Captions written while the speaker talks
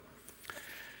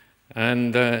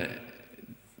And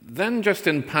then just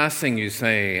in passing you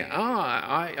say,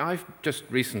 I've just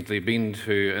recently been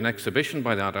to an exhibition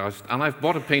by that artist and I've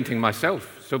bought a painting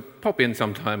myself, so pop in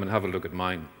sometime and have a look at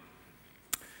mine.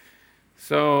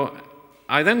 So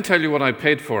I then tell you what I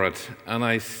paid for it, and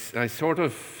I sort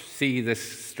of see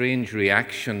this strange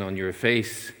reaction on your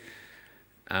face,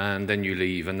 and then you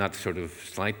leave, and that sort of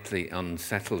slightly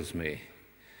unsettles me.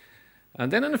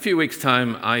 And then in a few weeks'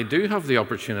 time, I do have the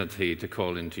opportunity to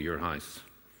call into your house.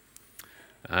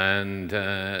 And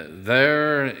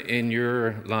there in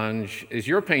your lounge is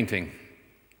your painting.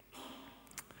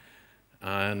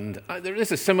 And there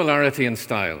is a similarity in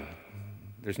style.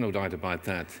 There's no doubt about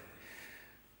that.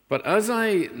 But as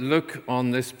I look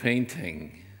on this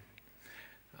painting,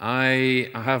 I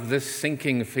have this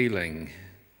sinking feeling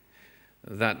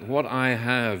that what I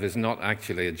have is not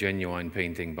actually a genuine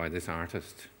painting by this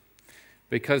artist,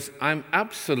 because I'm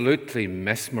absolutely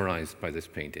mesmerized by this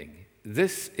painting.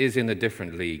 This is in a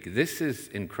different league. This is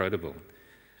incredible,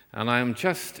 and I'm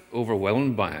just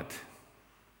overwhelmed by it.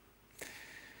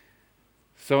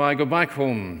 So I go back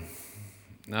home,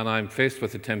 and I'm faced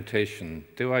with the temptation,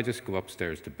 do I just go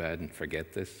upstairs to bed and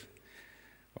forget this?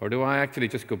 Or do I actually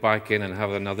just go back in and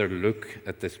have another look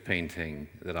at this painting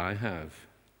that I have?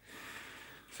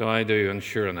 So I do, and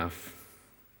sure enough,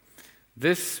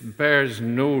 this bears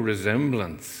no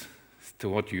resemblance to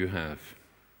what you have.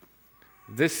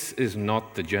 This is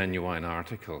not the genuine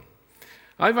article.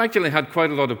 I've actually had quite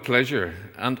a lot of pleasure,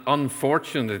 and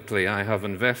unfortunately I have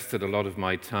invested a lot of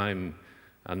my time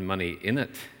and money in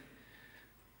it,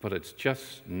 but it's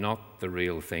just not the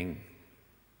real thing.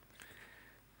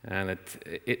 And it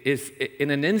is, in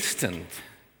an instant,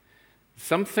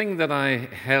 something that I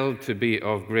held to be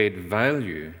of great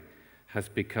value has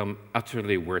become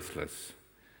utterly worthless.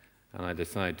 And I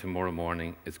decide tomorrow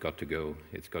morning it's got to go.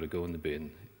 It's got to go in the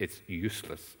bin. It's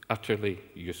useless, utterly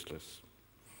useless.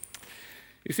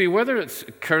 You see, whether it's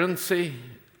currency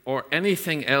or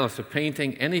anything else, a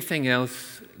painting, anything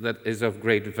else that is of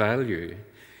great value,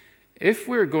 if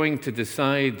we're going to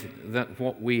decide that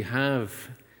what we have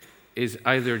is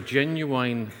either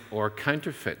genuine or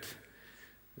counterfeit,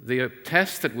 the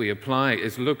test that we apply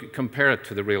is compare it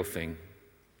to the real thing.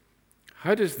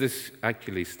 How does this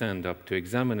actually stand up to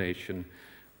examination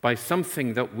by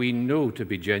something that we know to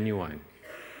be genuine?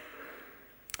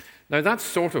 Now, that's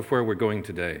sort of where we're going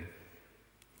today.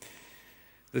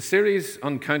 The series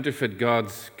on counterfeit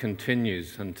gods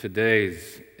continues, and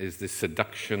today's is the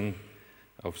seduction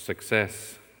of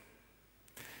success.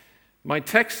 My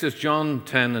text is John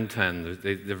 10 and 10,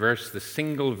 the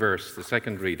single verse, the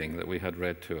second reading that we had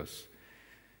read to us.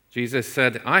 Jesus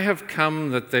said, I have come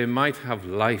that they might have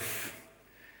life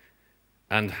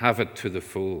and have it to the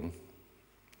full.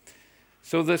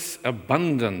 So this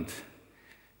abundant,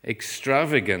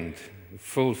 extravagant,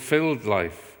 fulfilled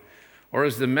life, or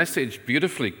as the Message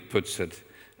beautifully puts it,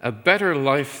 a better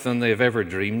life than they've ever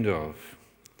dreamed of.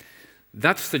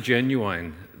 That's the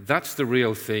genuine, that's the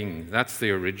real thing, that's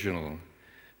the original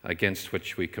against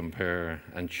which we compare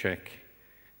and check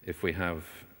if we have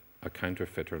a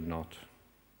counterfeit or not.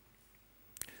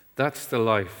 That's the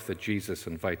life that Jesus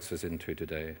invites us into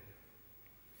today.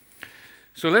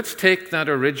 So let's take that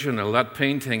original, that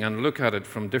painting, and look at it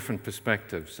from different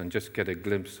perspectives and just get a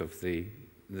glimpse of the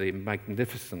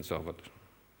magnificence of it.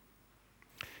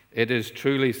 It is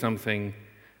truly something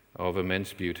of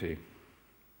immense beauty.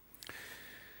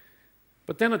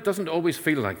 But then it doesn't always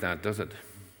feel like that, does it?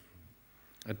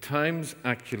 At times,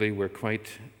 actually, we're quite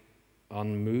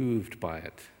unmoved by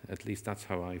it. At least that's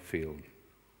how I feel.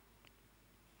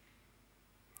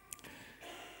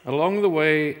 Along the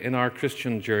way in our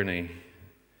Christian journey,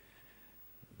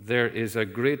 there is a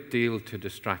great deal to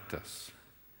distract us.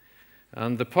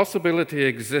 And the possibility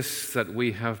exists that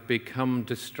we have become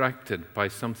distracted by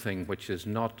something which is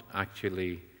not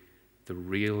actually the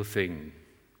real thing.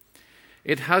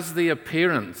 It has the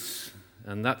appearance,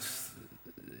 and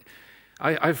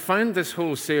I've found this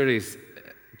whole series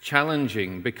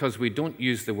challenging because we don't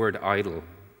use the word idol.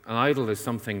 An idol is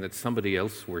something that somebody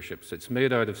else worships. It's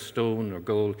made out of stone or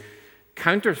gold.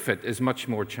 Counterfeit is much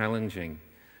more challenging.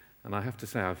 And I have to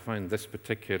say, I find this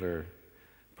particular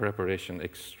preparation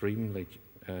extremely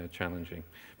challenging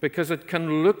because it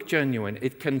can look genuine,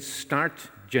 it can start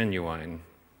genuine,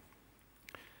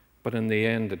 but in the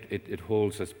end, it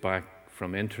holds us back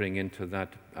from entering into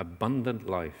that abundant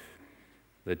life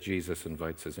that Jesus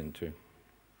invites us into.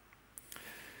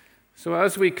 So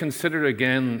as we consider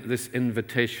again this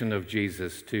invitation of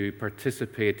Jesus to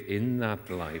participate in that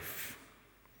life,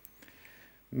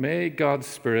 may God's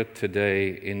Spirit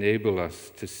today enable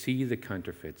us to see the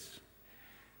counterfeits,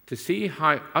 to see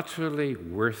how utterly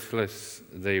worthless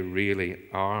they really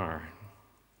are.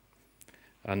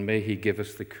 And may He give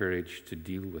us the courage to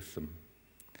deal with them.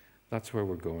 That's where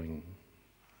we're going.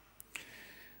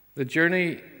 The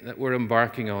journey that we're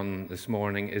embarking on this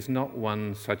morning is not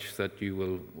one such that we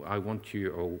want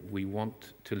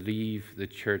to leave the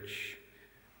church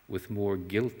with more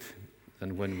guilt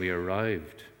than when we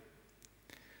arrived.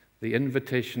 The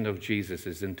invitation of Jesus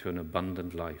is into an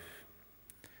abundant life.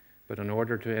 But in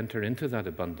order to enter into that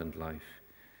abundant life,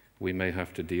 we may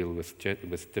have to deal with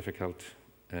difficult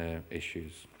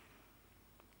issues.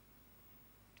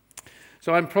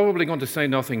 So I'm probably going to say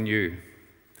nothing new.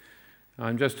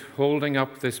 I'm just holding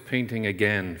up this painting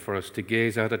again for us to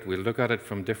gaze at it. We'll look at it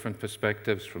from different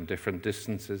perspectives, from different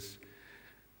distances,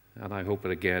 and I hope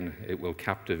that again it will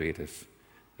captivate us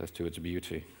as to its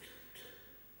beauty.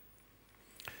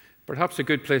 Perhaps a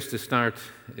good place to start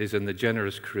is in the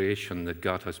generous creation that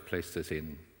God has placed us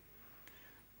in.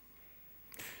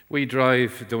 We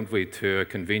drive, don't we, to a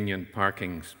convenient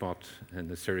parking spot in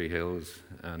the Surrey Hills,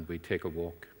 and we take a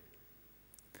walk.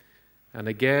 And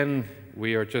again,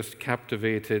 we are just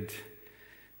captivated.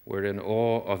 We're in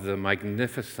awe of the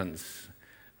magnificence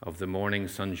of the morning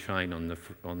sunshine on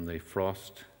the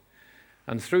frost.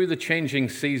 And through the changing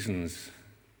seasons,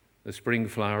 the spring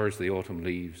flowers, the autumn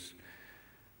leaves,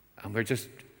 and we're just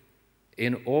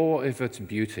in awe of its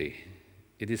beauty.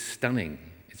 It is stunning.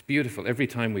 It's beautiful every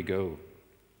time we go.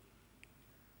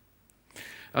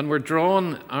 And we're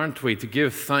drawn, aren't we, to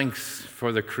give thanks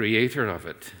for the creator of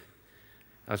it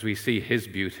as we see his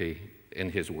beauty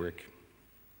in his work.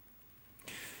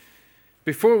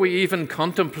 Before we even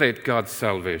contemplate God's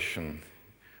salvation,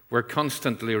 we're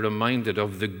constantly reminded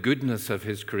of the goodness of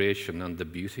his creation and the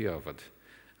beauty of it,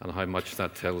 and how much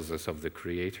that tells us of the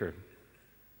creator.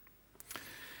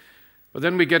 But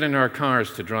then we get in our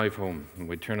cars to drive home, and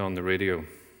we turn on the radio,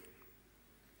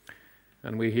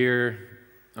 and we hear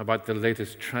about the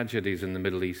latest tragedies in the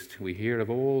Middle East. We hear of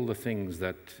all the things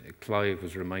that Clive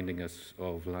was reminding us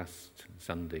of last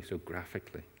Sunday so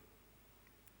graphically.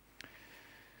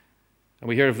 And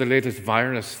we hear of the latest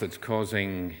virus that's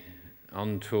causing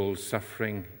untold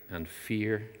suffering and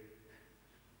fear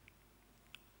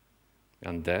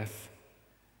and death.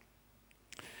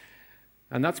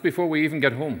 And that's before we even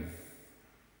get home.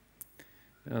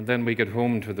 And then we get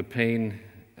home to the pain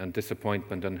and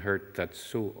disappointment and hurt that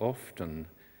so often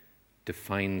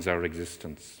defines our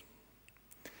existence.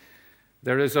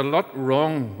 There is a lot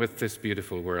wrong with this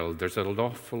beautiful world. There's an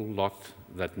awful lot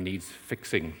that needs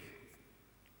fixing.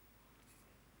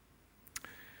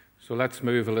 So let's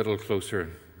move a little closer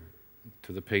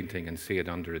to the painting and see it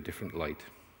under a different light.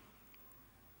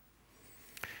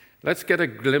 Let's get a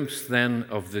glimpse then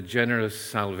of the generous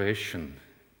salvation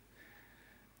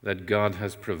that God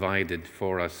has provided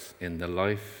for us in the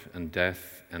life and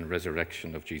death and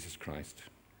resurrection of Jesus Christ.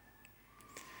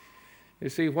 You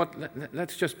see,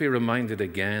 let's just be reminded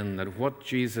again that what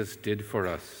Jesus did for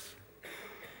us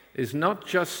is not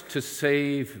just to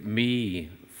save me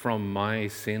from my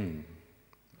sin,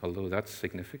 although that's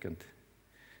significant.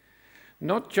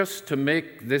 Not just to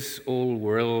make this old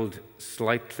world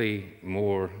slightly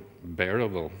more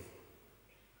bearable.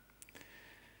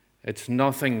 It's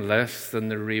nothing less than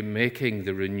the remaking,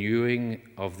 the renewing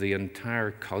of the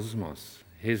entire cosmos,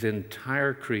 his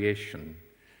entire creation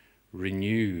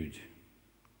renewed,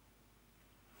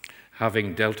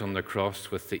 having dealt on the cross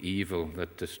with the evil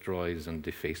that destroys and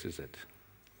defaces it.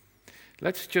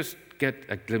 Let's just get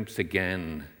a glimpse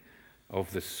again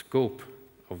of the scope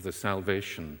of the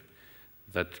salvation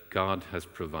that God has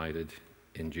provided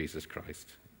in Jesus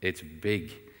Christ. It's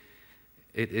big.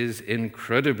 It is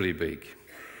incredibly big.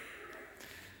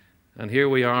 And here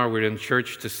we are, we're in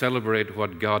church to celebrate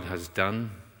what God has done,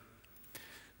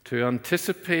 to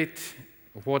anticipate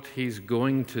what he's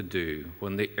going to do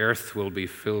when the earth will be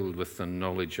filled with the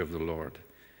knowledge of the Lord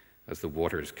as the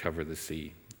waters cover the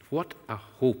sea. What a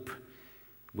hope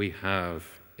we have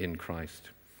in Christ.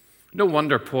 No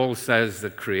wonder Paul says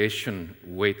that creation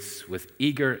waits with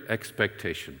eager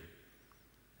expectation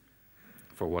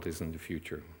for what is in the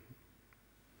future.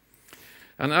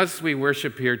 And as we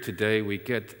worship here today, we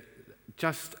get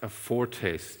just a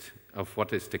foretaste of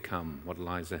what is to come, what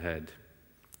lies ahead.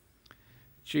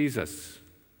 Jesus,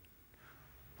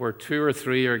 where 2 or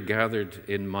 3 are gathered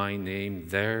in my name,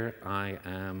 there I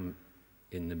am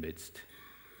in the midst.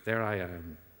 There I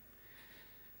am.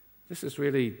 This has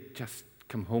really just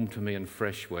come home to me in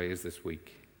fresh ways this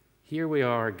week. Here we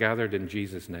are gathered in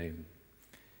Jesus' name.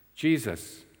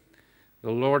 Jesus,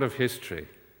 the Lord of history,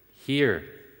 here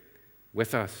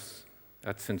with us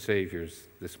at St. Saviour's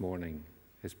this morning.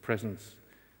 His presence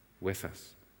with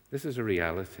us. This is a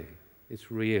reality.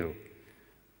 It's real.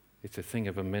 It's a thing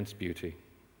of immense beauty.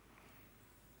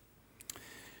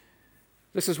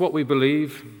 This is what we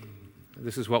believe.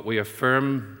 This is what we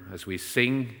affirm as we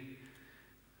sing,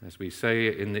 as we say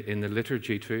in the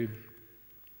liturgy too.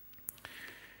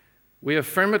 We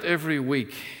affirm it every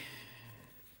week,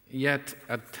 yet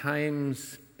at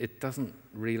times it doesn't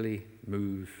really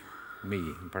move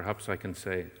me. Perhaps I can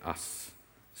say us.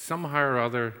 Somehow or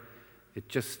other, it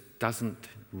just doesn't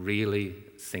really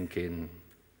sink in.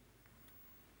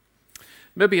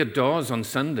 Maybe it does on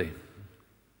Sunday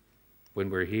when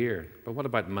we're here, but what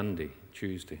about Monday,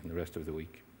 Tuesday, and the rest of the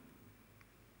week?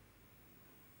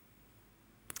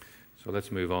 So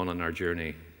let's move on our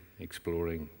journey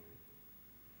exploring.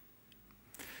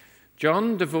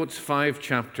 John devotes 5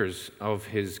 chapters of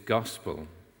his gospel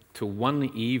to one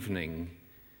evening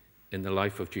in the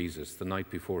life of Jesus, the night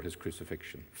before his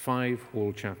crucifixion. 5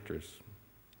 whole chapters.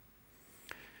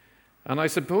 And I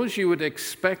suppose you would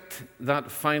expect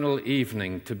that final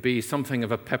evening to be something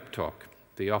of a pep talk.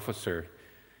 The officer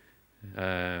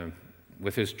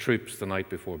with his troops the night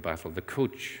before battle, the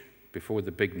coach before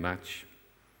the big match.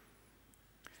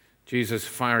 Jesus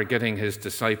getting his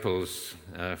disciples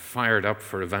fired up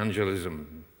for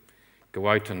evangelism, go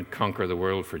out and conquer the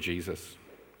world for Jesus.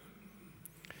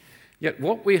 Yet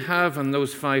what we have in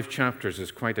those 5 chapters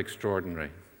is quite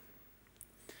extraordinary.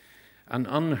 An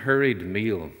unhurried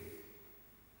meal.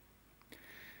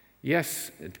 Yes,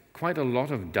 quite a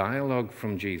lot of dialogue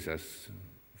from Jesus.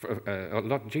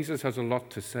 Jesus has a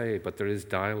lot to say, but there is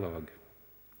dialogue.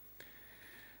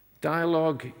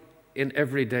 Dialogue in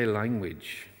everyday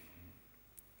language.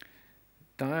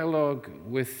 Dialogue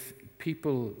with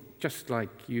people just like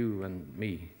you and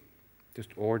me, just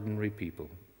ordinary people,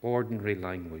 ordinary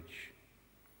language.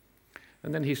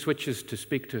 And then he switches to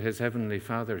speak to his heavenly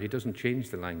Father. He doesn't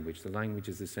change the language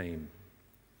is the same.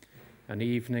 An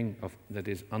evening that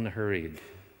is unhurried.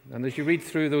 And as you read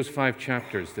through those 5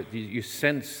 chapters, that you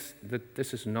sense that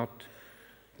this is not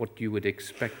what you would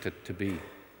expect it to be.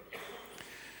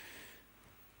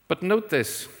 But note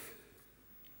this.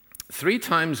 3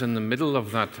 times in the middle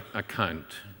of that account,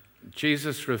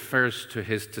 Jesus refers to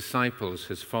his disciples,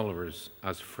 his followers,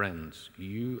 as friends.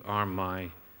 You are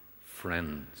my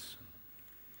friends.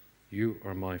 You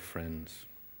are my friends.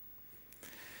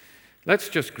 Let's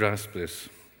just grasp this.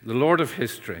 The Lord of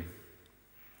history,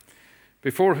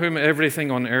 before whom everything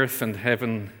on earth and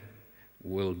heaven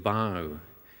will bow,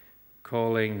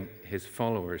 calling his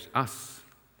followers, us,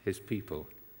 his people,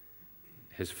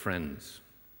 his friends.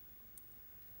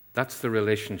 That's the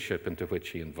relationship into which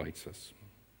he invites us.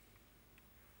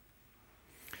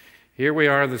 Here we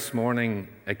are this morning,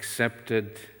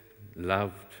 accepted,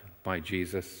 loved by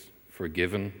Jesus,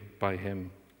 forgiven by him.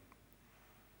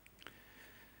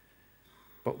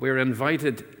 But we're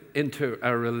invited into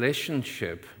a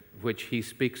relationship which he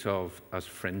speaks of as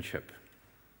friendship.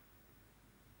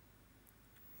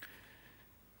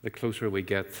 The closer we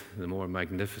get, the more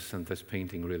magnificent this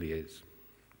painting really is.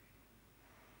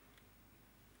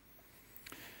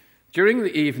 During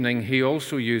the evening, he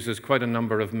also uses quite a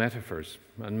number of metaphors,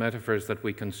 and metaphors that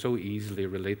we can so easily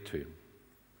relate to.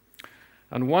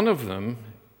 And one of them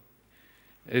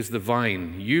is the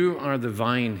vine. You are the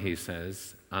vine, he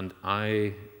says, and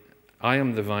I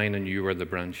am the vine and you are the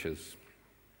branches.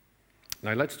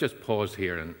 Now let's just pause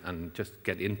here and just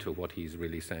get into what he's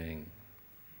really saying.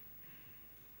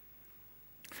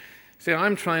 See,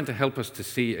 I'm trying to help us to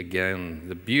see again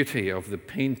the beauty of the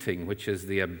painting, which is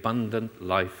the abundant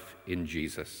life in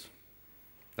Jesus.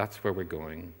 That's where we're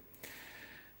going.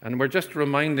 And we're just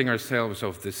reminding ourselves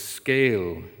of the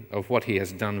scale of what he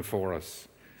has done for us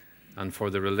and for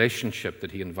the relationship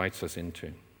that he invites us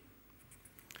into.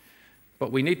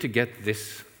 But we need to get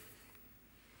this.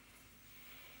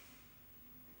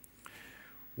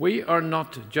 We are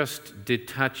not just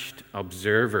detached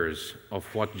observers of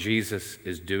what Jesus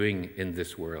is doing in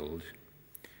this world.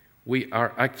 We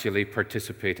are actually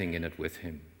participating in it with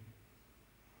him.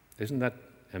 Isn't that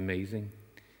amazing?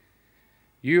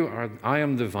 I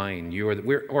am the vine.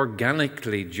 We're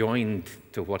organically joined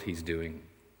to what he's doing.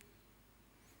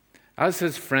 As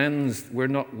his friends, we're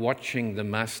not watching the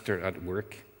master at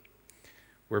work.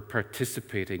 We're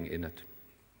participating in it.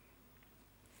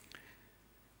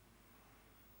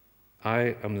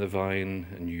 I am the vine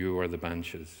and you are the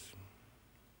branches.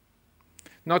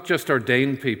 Not just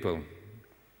ordained people,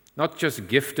 not just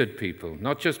gifted people,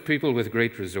 not just people with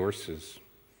great resources.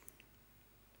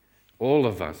 All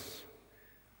of us,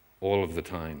 all of the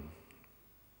time.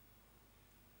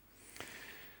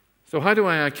 So how do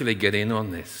I actually get in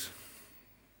on this?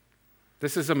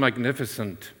 This is a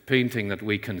magnificent painting that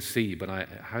we can see, but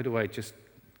how do I just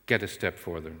get a step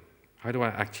further? How do I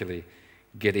actually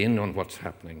get in on what's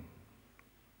happening?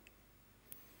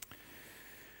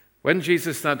 When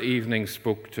Jesus that evening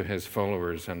spoke to his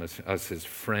followers and as his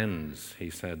friends, he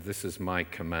said, "This is my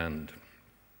command."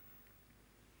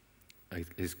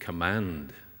 His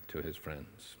command to his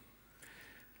friends.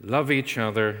 Love each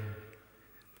other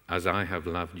as I have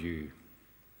loved you.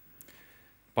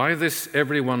 By this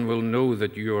everyone will know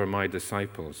that you are my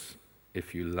disciples,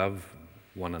 if you love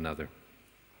one another.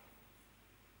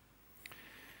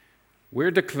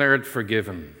 We're declared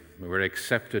forgiven. We're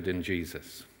accepted in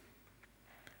Jesus.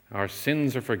 Our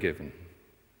sins are forgiven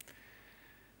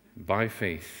by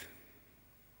faith.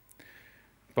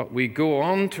 But we go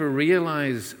on to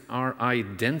realize our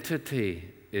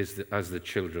identity is as the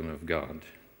children of God.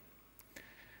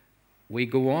 We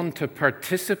go on to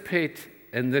participate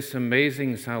in this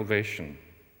amazing salvation.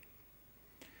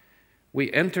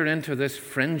 We enter into this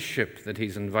friendship that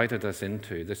he's invited us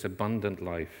into, this abundant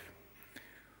life,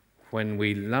 when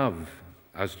we love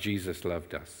as Jesus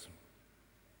loved us.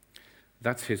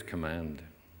 That's his command.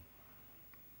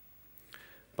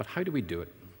 But how do we do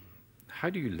it? How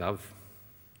do you love?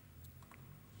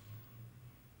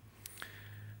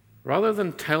 Rather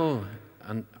than tell,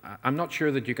 and I'm not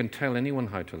sure that you can tell anyone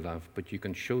how to love, but you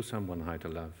can show someone how to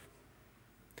love.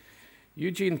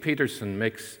 Eugene Peterson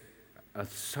makes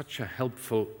such a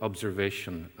helpful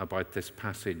observation about this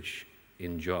passage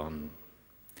in John.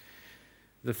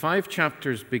 The 5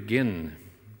 chapters begin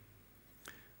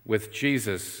with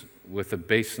Jesus with a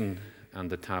basin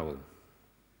and a towel.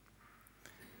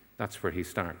 That's where he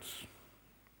starts.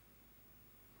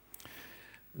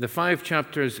 The 5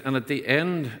 chapters, and at the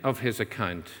end of his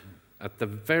account, at the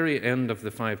very end of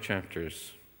the 5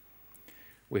 chapters,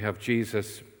 we have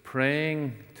Jesus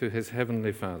praying to his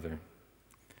heavenly Father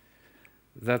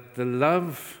that the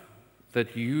love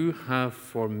that you have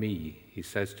for me, he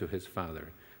says to his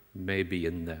Father, may be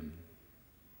in them.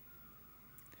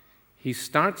 He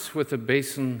starts with a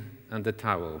basin and a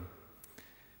towel,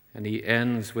 and he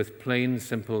ends with plain,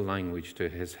 simple language to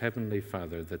his heavenly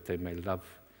Father that they may love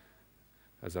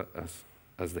as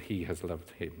he has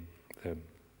loved them.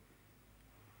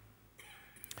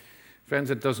 Friends,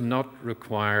 it does not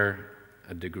require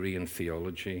a degree in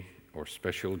theology or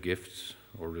special gifts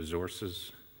or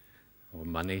resources or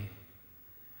money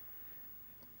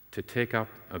to take up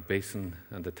a basin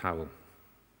and a towel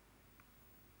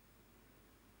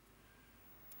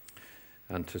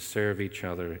and to serve each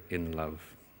other in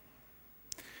love.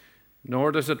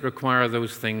 Nor does it require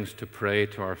those things to pray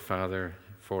to our Father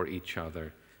for each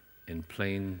other in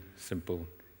plain, simple,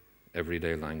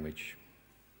 everyday language.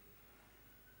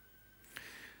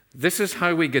 This is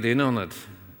how we get in on it.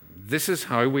 This is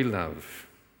how we love.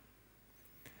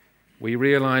 We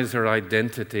realize our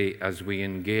identity as we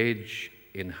engage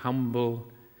in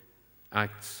humble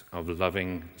acts of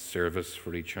loving service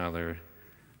for each other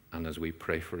and as we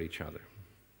pray for each other.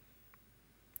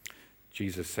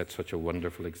 Jesus set such a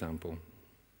wonderful example.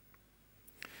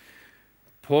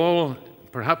 Paul,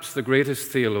 perhaps the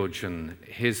greatest theologian,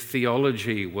 his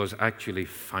theology was actually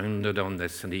founded on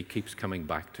this, and he keeps coming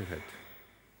back to it.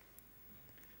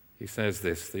 He says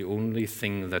this: the only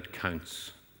thing that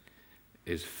counts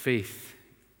is faith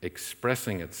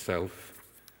expressing itself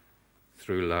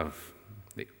through love.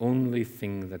 The only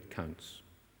thing that counts.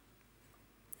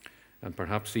 And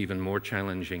perhaps even more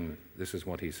challenging, this is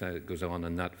what he says, goes on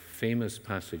in that famous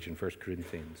passage in 1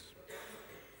 Corinthians.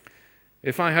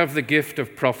 If I have the gift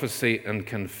of prophecy and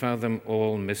can fathom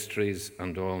all mysteries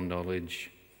and all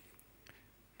knowledge,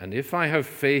 and if I have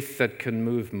faith that can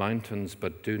move mountains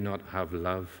but do not have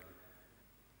love,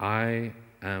 I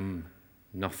am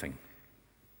nothing.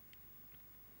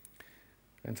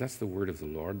 And that's the word of the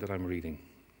Lord that I'm reading.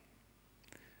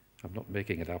 I'm not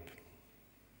making it up.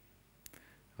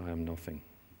 I am nothing.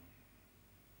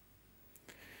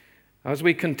 As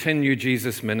we continue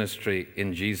Jesus' ministry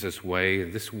in Jesus' way,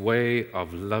 this way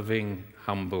of loving,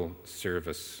 humble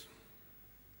service,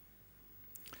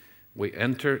 we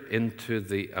enter into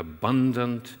the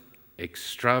abundant,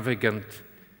 extravagant,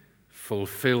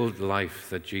 fulfilled life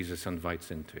that Jesus invites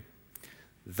into.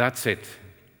 That's it.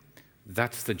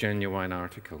 That's the genuine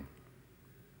article.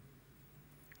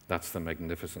 That's the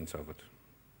magnificence of it.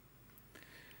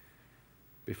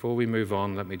 Before we move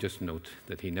on, let me just note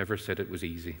that he never said it was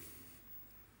easy.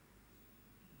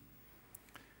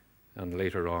 And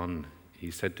later on,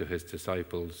 he said to his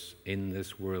disciples, in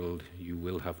this world you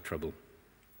will have trouble.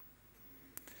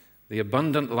 The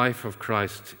abundant life of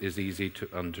Christ is easy to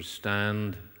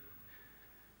understand.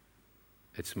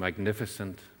 It's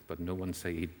magnificent, but no one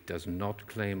say he does not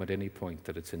claim at any point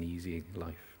that it's an easy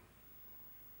life.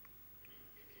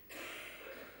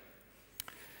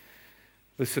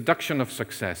 The seduction of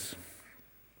success.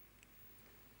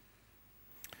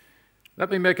 Let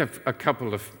me make a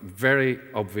couple of very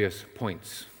obvious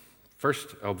points.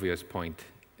 First obvious point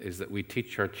is that we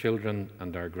teach our children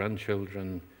and our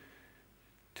grandchildren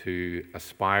to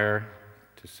aspire,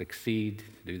 to succeed,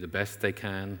 to do the best they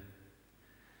can.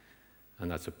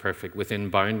 And within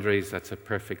boundaries, that's a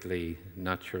perfectly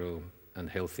natural and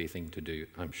healthy thing to do,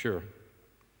 I'm sure.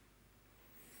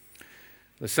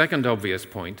 The second obvious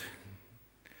point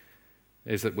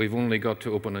is that we've only got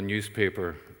to open a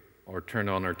newspaper or turn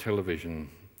on our television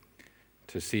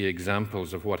to see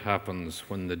examples of what happens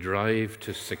when the drive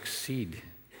to succeed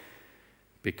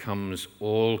becomes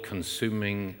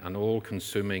all-consuming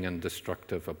and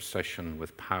destructive obsession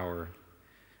with power,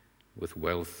 with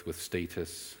wealth, with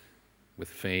status, with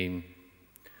fame,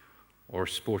 or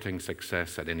sporting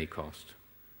success at any cost.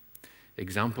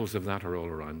 Examples of that are all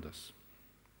around us.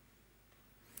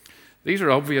 These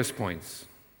are obvious points.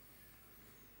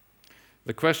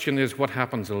 The question is, what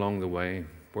happens along the way?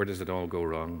 Where does it all go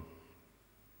wrong?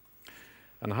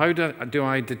 And how do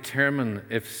I determine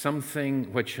if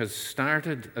something which has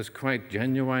started as quite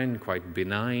genuine, quite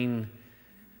benign,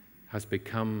 has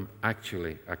become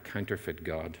actually a counterfeit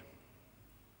God?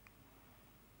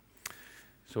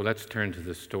 So let's turn to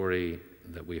the story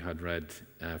that we had read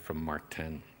from Mark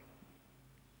 10.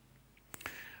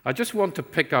 I just want to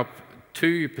pick up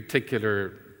two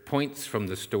particular points from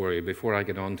the story before I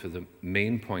get on to the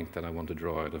main point that I want to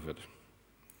draw out of it.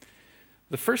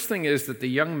 The first thing is that the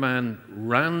young man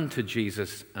ran to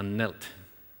Jesus and knelt.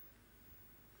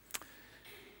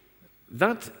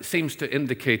 That seems to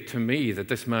indicate to me that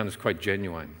this man is quite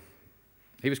genuine.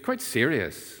 He was quite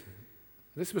serious.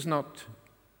 This was not,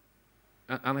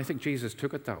 and I think Jesus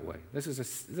took it that way. This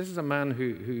is a man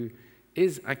who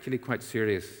is actually quite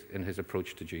serious in his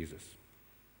approach to Jesus.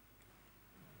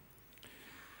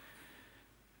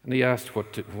 And he asked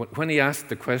when he asked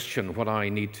the question, what I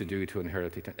need to do to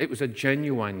inherit eternity, it was a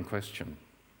genuine question.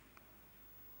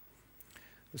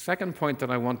 The second point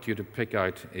that I want you to pick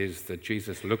out is that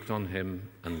Jesus looked on him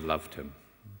and loved him.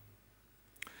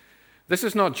 This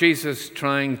is not Jesus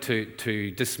trying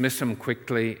to dismiss him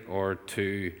quickly or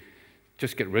to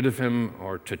just get rid of him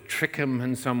or to trick him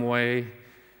in some way.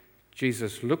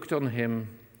 Jesus looked on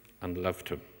him and loved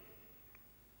him.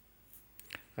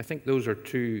 I think those are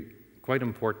two quite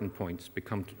important points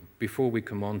before we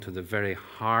come on to the very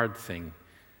hard thing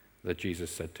that Jesus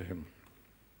said to him.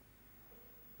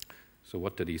 So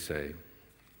what did he say?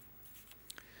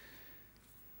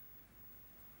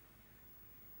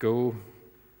 Go,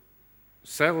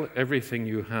 sell everything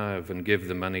you have and give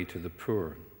the money to the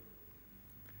poor.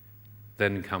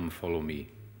 Then come follow me.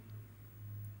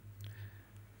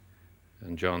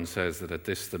 And John says that at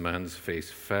this the man's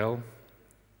face fell.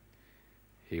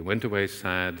 He went away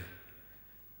sad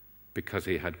because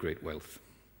he had great wealth.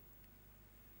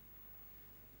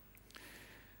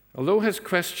 Although his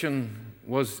question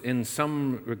was in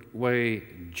some way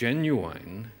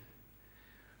genuine,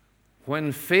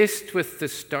 when faced with the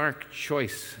stark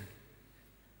choice,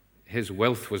 his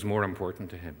wealth was more important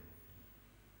to him.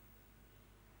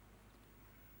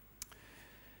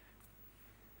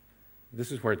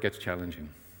 This is where it gets challenging.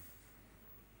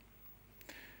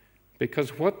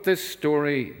 Because what this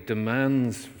story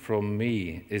demands from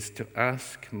me is to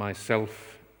ask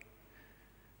myself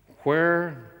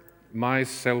where my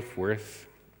self-worth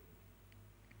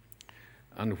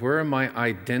and where my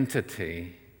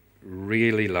identity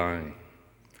really lie.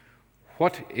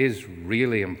 What is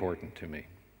really important to me?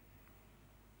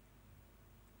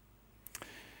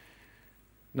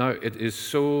 Now, it is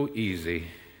so easy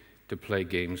to play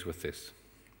games with this.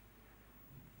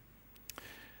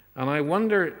 And I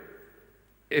wonder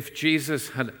if Jesus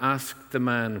had asked the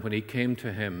man when he came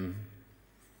to him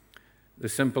the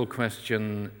simple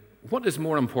question, what is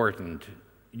more important,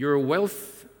 your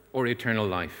wealth or eternal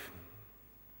life?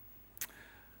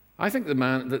 I think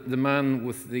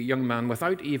the young man,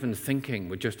 without even thinking,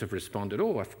 would just have responded,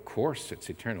 oh, of course, it's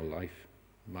eternal life.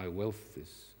 My wealth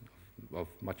is of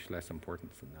much less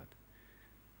importance than that.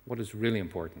 What is really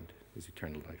important is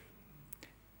eternal life.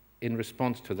 In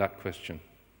response to that question,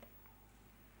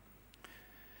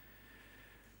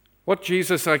 what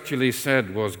Jesus actually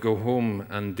said was, go home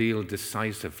and deal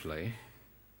decisively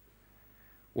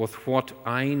with what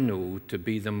I know to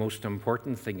be the most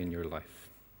important thing in your life.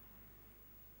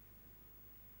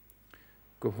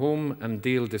 Go home and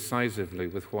deal decisively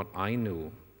with what I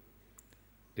know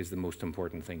is the most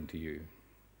important thing to you.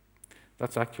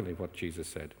 That's actually what Jesus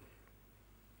said.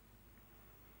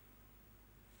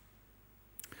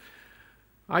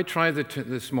 I tried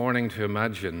this morning to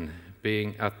imagine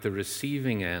being at the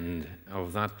receiving end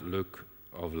of that look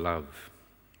of love.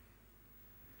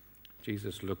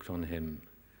 Jesus looked on him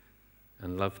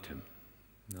and loved him.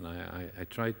 And I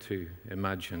tried to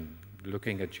imagine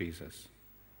looking at Jesus.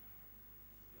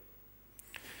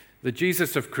 The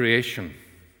Jesus of creation,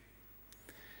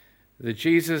 the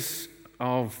Jesus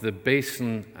of the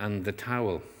basin and the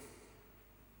towel,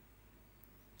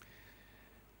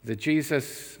 the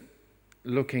Jesus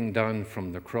looking down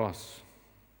from the cross,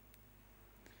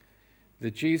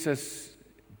 the Jesus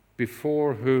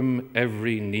before whom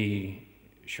every knee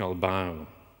shall bow,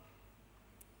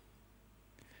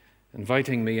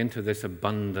 inviting me into this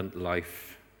abundant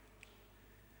life,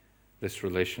 this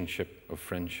relationship of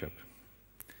friendship.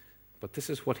 But this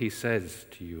is what he says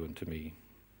to you and to me.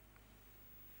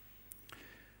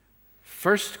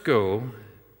 First go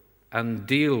and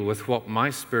deal with what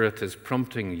my Spirit is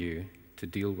prompting you to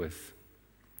deal with.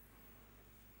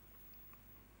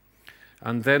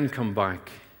 And then come back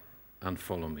and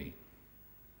follow me.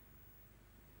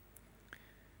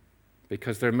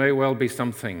 Because there may well be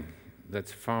something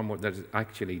that's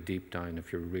actually deep down,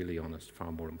 if you're really honest,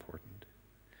 far more important.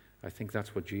 I think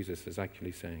that's what Jesus is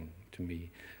actually saying to me.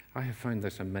 I have found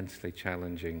this immensely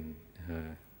challenging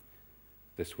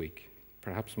this week,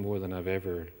 perhaps more than I've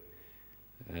ever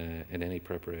in any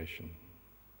preparation.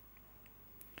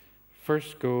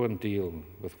 First, go and deal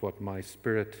with what my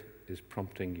Spirit is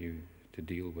prompting you to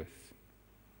deal with.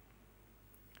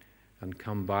 And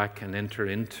come back and enter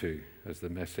into, as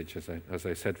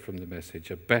I said from the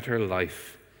message, a better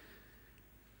life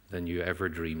than you ever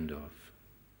dreamed of.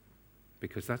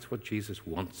 Because that's what Jesus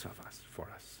wants of us, for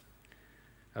us.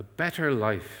 A better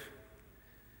life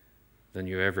than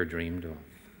you ever dreamed of.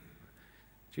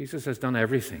 Jesus has done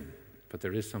everything, but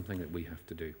there is something that we have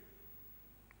to do.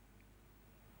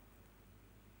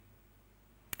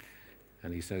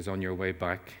 And he says, on your way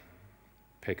back,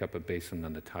 pick up a basin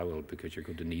and a towel because you're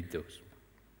going to need those.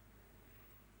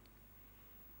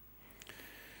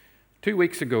 2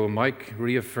 weeks ago, Mike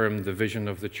reaffirmed the vision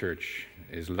of the church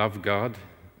is love God,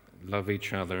 love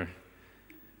each other,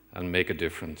 and make a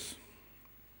difference.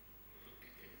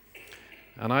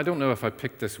 And I don't know if I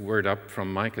picked this word up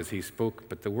from Mike as he spoke,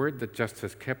 but the word that just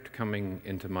has kept coming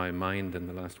into my mind in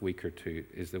the last week or two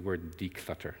is the word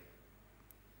declutter.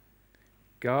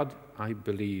 God, I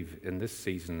believe, in this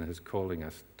season is calling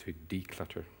us to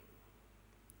declutter.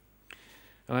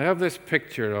 And I have this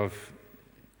picture of,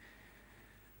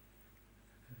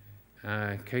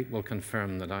 Kate will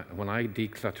confirm that when I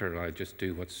declutter, I just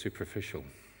do what's superficial.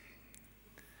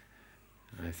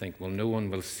 I think, well, no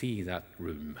one will see that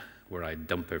room where I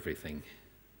dump everything,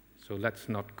 so let's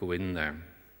not go in there.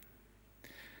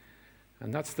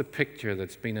 And that's the picture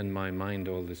that's been in my mind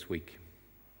all this week.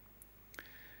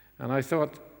 And I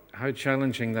thought how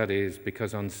challenging that is,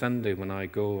 because on Sunday when I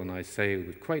go and I say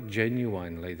quite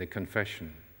genuinely the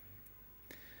confession,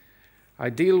 I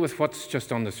deal with what's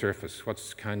just on the surface,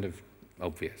 what's kind of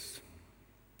obvious.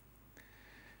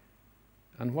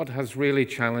 And what has really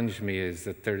challenged me is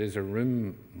that there is a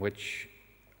room which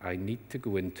I need to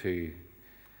go into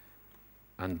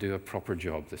and do a proper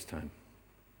job this time.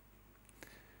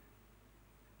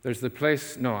 There's the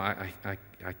place, no, I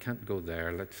can't go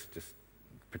there. Let's just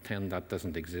pretend that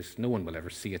doesn't exist. No one will ever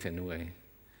see it anyway.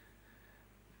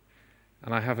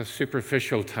 And I have a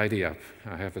superficial tidy up.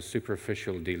 I have a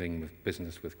superficial dealing with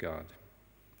business with God.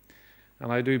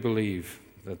 And I do believe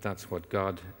that that's what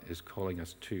God is calling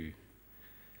us to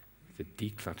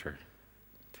declutter,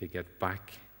 to get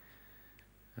back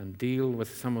and deal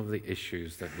with some of the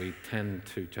issues that we tend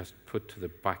to just put to the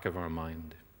back of our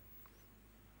mind.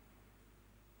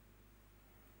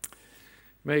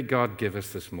 May God give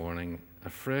us this morning a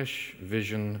fresh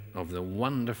vision of the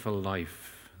wonderful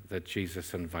life that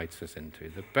Jesus invites us into,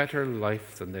 the better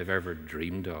life than they've ever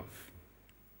dreamed of.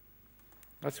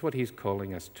 That's what he's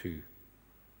calling us to.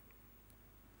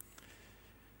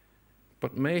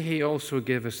 But may he also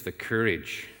give us the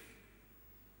courage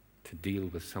to deal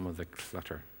with some of the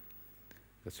clutter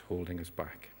that's holding us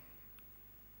back.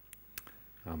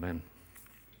 Amen.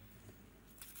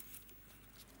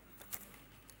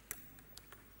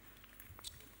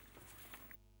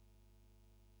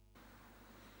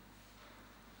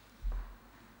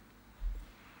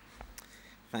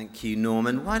 Thank you,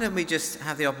 Norman. Why don't we just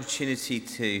have the opportunity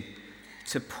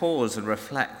to pause and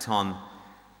reflect on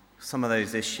some of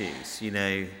those issues? You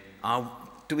know,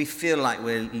 do we feel like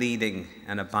we're leading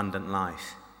an abundant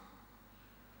life?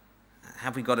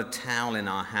 Have we got a towel in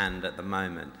our hand at the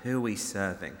moment? Who are we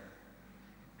serving?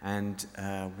 And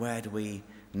where do we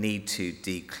need to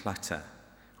declutter?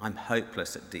 I'm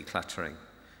hopeless at decluttering.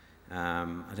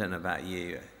 I don't know about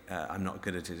you. I'm not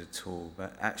good at it at all.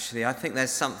 But actually, I think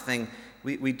there's something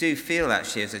we do feel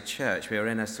actually as a church. We are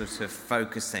in a sort of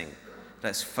focusing.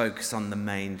 Let's focus on the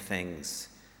main things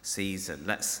season.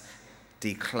 Let's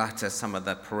declutter some of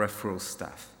the peripheral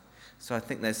stuff. So I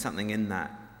think there's something in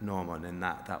that, Norman, in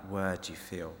that word you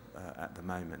feel at the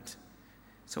moment.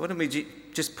 So why don't we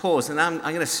just pause? And I'm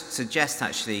going to suggest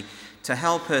actually to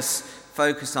help us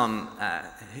focus on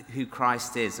who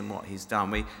Christ is and what he's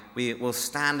done. We will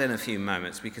stand in a few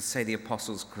moments. We could say the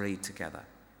Apostles' Creed together.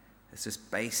 It's this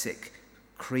basic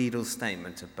creedal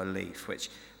statement of belief, which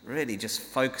really just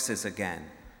focuses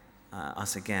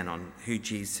us again on who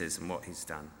Jesus is and what he's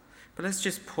done. But let's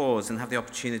just pause and have the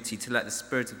opportunity to let the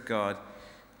Spirit of God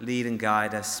lead and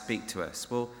guide us, speak to us.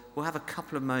 We'll have a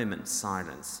couple of moments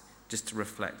silence just to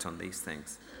reflect on these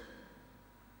things.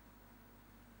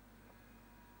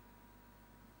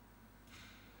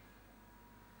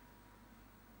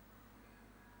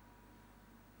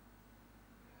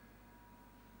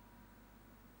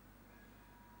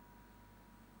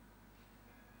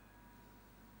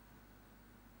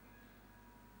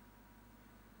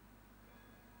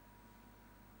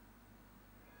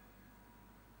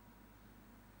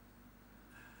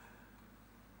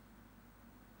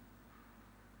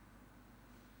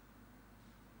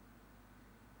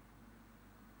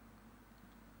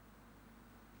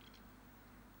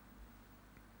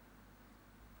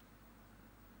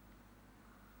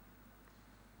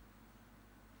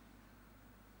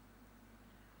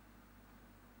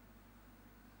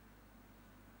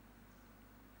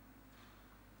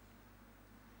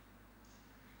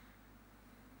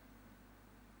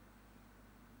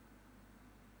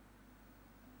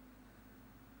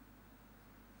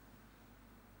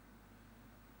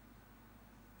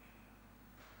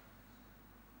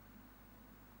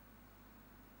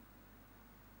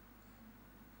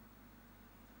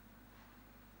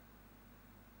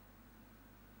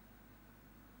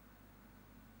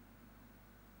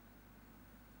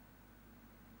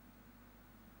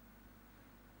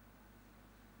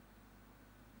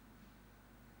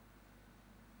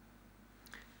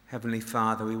 Heavenly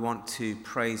Father, we want to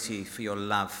praise you for your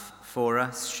love for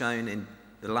us, shown in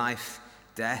the life,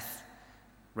 death,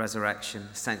 resurrection,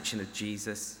 ascension of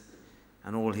Jesus,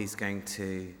 and all he's going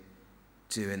to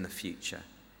do in the future.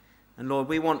 And Lord,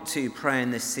 we want to pray in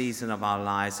this season of our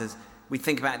lives as we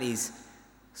think about these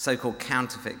so-called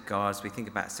counterfeit gods, we think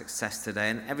about success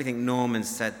today, and everything Norman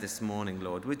said this morning,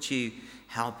 Lord. Would you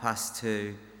help us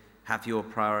to have your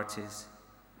priorities,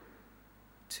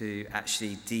 to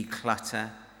actually declutter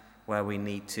where we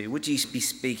need to? Would you be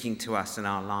speaking to us in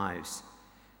our lives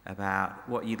about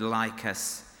what you'd like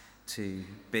us to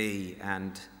be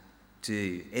and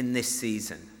do in this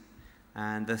season?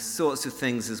 And the sorts of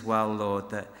things as well, Lord,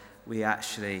 that we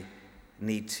actually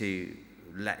need to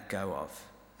let go of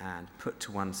and put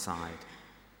to one side.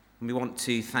 And we want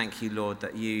to thank you, Lord,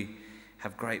 that you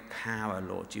have great power,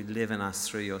 Lord. You live in us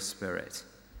through your Spirit.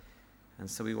 And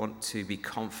so we want to be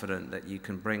confident that you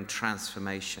can bring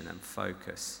transformation and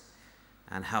focus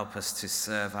and help us to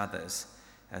serve others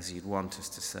as you'd want us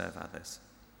to serve others.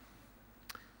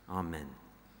 Amen.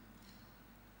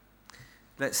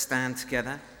 Let's stand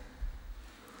together.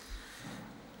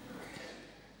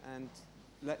 And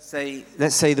let's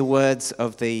say the words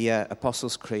of the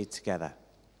Apostles' Creed together.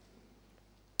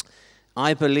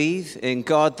 I believe in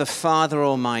God the Father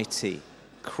Almighty,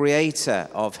 creator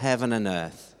of heaven and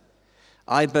earth.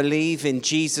 I believe in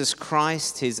Jesus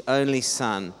Christ, his only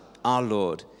Son, our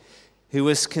Lord, who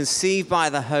was conceived by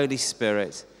the Holy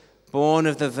Spirit, born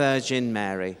of the Virgin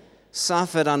Mary,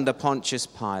 suffered under Pontius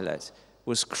Pilate,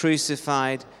 was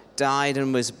crucified, died,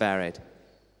 and was buried.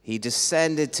 He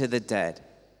descended to the dead.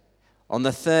 On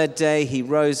the third day he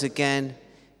rose again.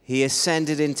 He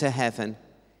ascended into heaven.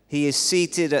 He is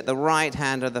seated at the right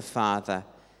hand of the Father,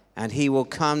 and he will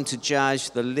come to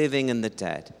judge the living and the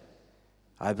dead.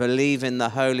 I believe in the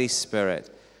Holy Spirit,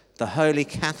 the Holy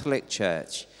Catholic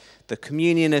Church, the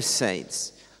communion of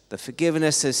saints, the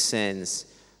forgiveness of sins,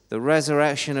 the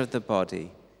resurrection of the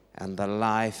body, and the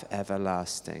life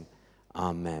everlasting.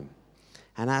 Amen.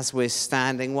 And as we're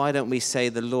standing, why don't we say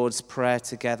the Lord's Prayer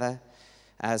together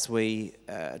as we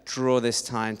draw this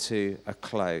time to a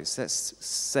close? Let's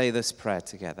say this prayer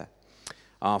together.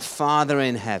 Our Father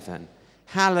in heaven,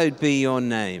 hallowed be your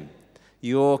name.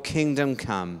 Your kingdom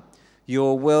come,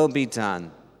 your will be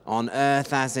done, on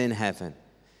earth as in heaven.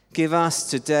 Give us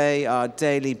today our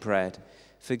daily bread.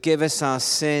 Forgive us our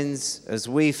sins as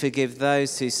we forgive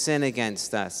those who sin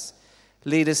against us.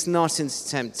 Lead us not into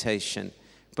temptation,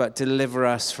 but deliver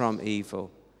us from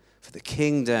evil. For the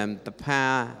kingdom, the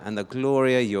power, and the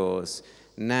glory are yours,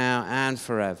 now and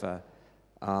forever.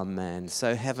 Amen.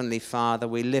 So, Heavenly Father,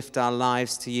 we lift our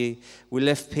lives to you. We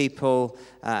lift people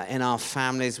in our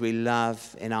families we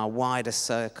love, in our wider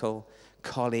circle,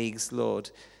 colleagues,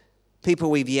 Lord, people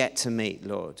we've yet to meet,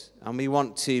 Lord. And we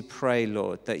want to pray,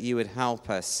 Lord, that you would help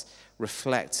us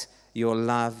reflect your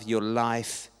love, your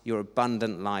life, your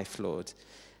abundant life, Lord.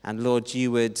 And, Lord,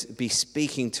 you would be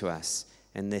speaking to us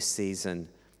in this season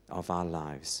of our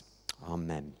lives.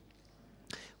 Amen.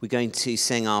 We're going to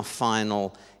sing our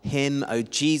final hymn, O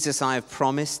Jesus, I have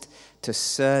promised to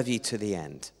serve you to the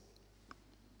end.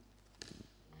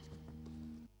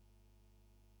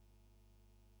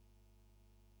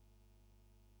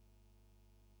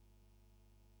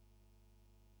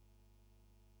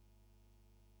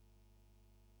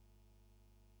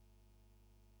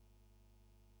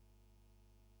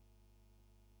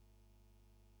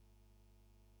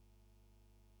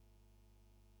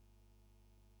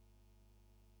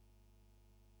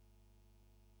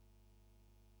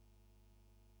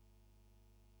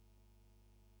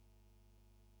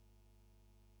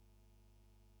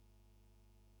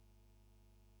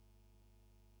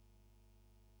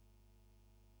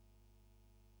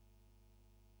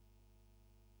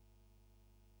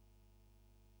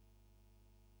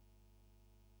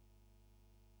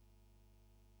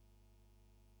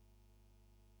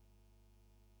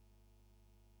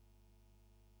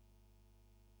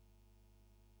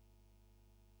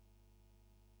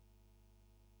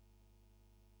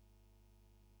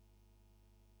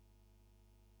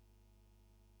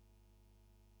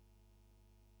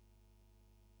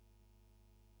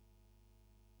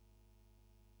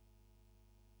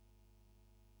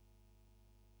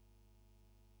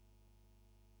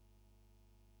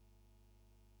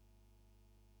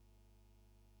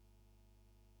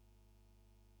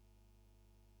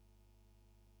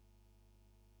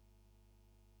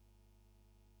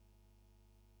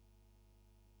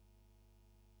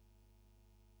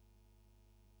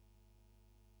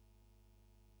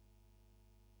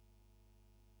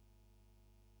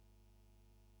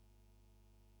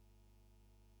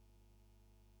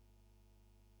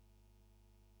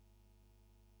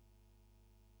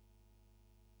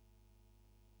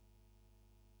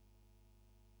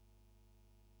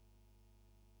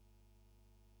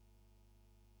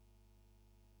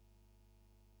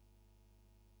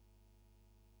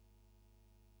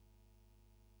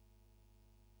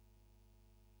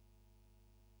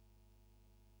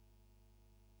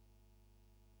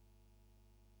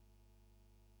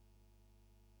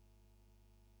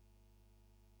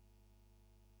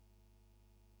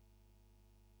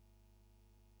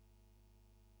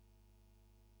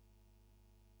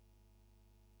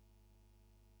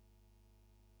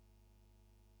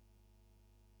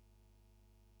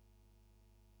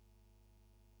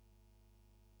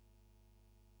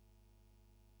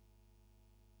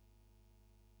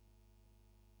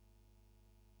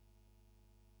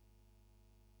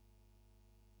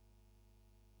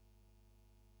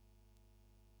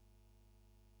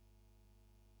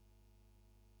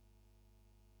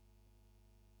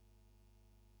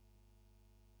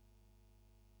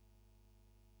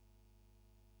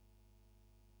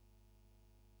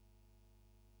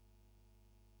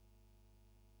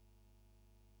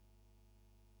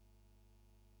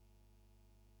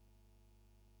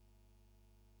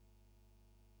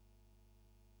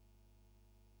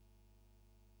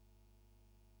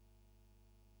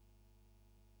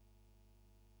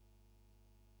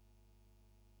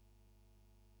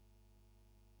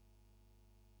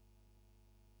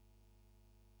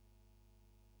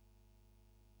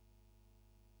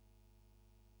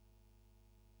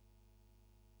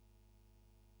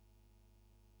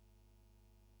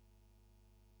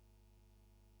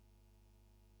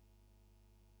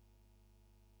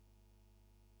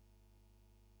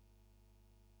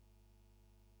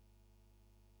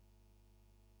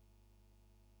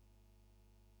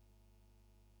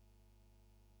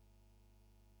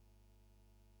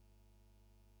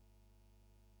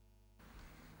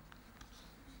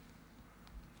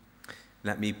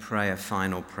 Let me pray a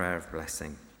final prayer of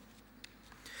blessing.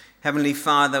 Heavenly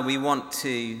Father, we want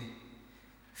to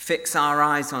fix our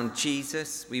eyes on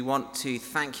Jesus. We want to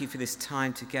thank you for this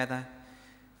time together,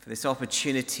 for this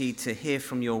opportunity to hear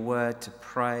from your word, to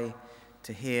pray,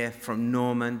 to hear from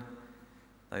Norman,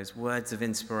 those words of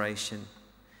inspiration.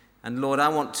 And Lord, I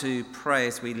want to pray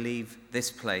as we leave this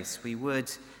place, we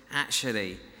would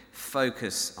actually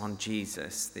focus on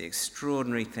Jesus, the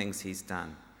extraordinary things he's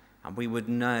done, and we would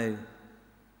know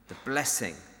the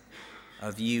blessing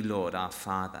of you, Lord, our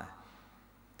Father,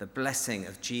 the blessing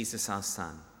of Jesus, our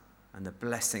Son, and the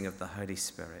blessing of the Holy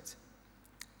Spirit.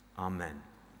 Amen.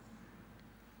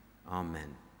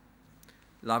 Amen.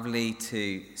 Lovely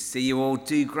to see you all.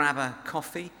 Do grab a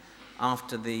coffee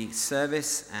after the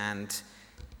service and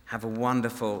have a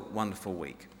wonderful, wonderful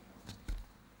week.